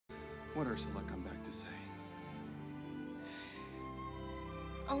What Ursula come back to say?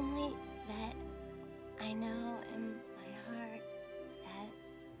 Only that I know in my heart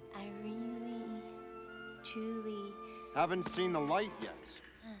that I really, truly... Haven't seen the light yet.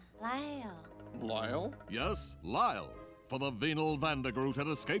 Lyle. Lyle? Yes, Lyle. For the venal Vandergroot had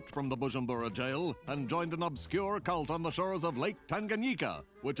escaped from the Bujumbura jail and joined an obscure cult on the shores of Lake Tanganyika,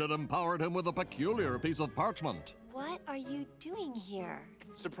 which had empowered him with a peculiar piece of parchment. What are you doing here?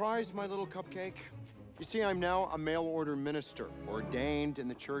 Surprised, my little cupcake? You see, I'm now a mail-order minister, ordained in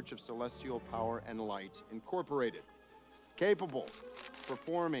the Church of Celestial Power and Light, Incorporated. Capable,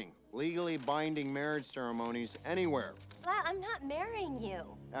 performing legally binding marriage ceremonies anywhere. Lyle, I'm not marrying you.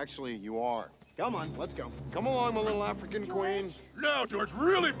 Actually, you are. Come on, let's go. Come along, my little African queen. Now, George,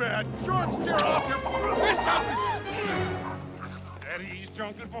 really bad. George, tear off your... Stop it! At ease,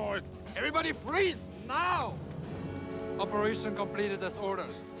 drunken boy. Everybody freeze, now! Operation completed as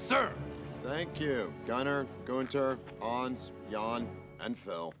ordered. Sir! Thank you, Gunnar, Gunter, Hans, Jan, and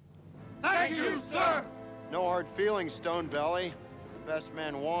Phil. Thank you, sir! No hard feelings, Stone Belly. The best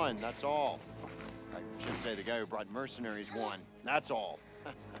man won, that's all. I should say the guy who brought mercenaries won. That's all.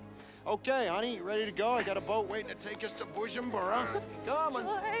 Okay, honey, you ready to go? I got a boat waiting to take us to Bujumbura. Come on.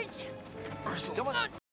 George! Ursula, come on.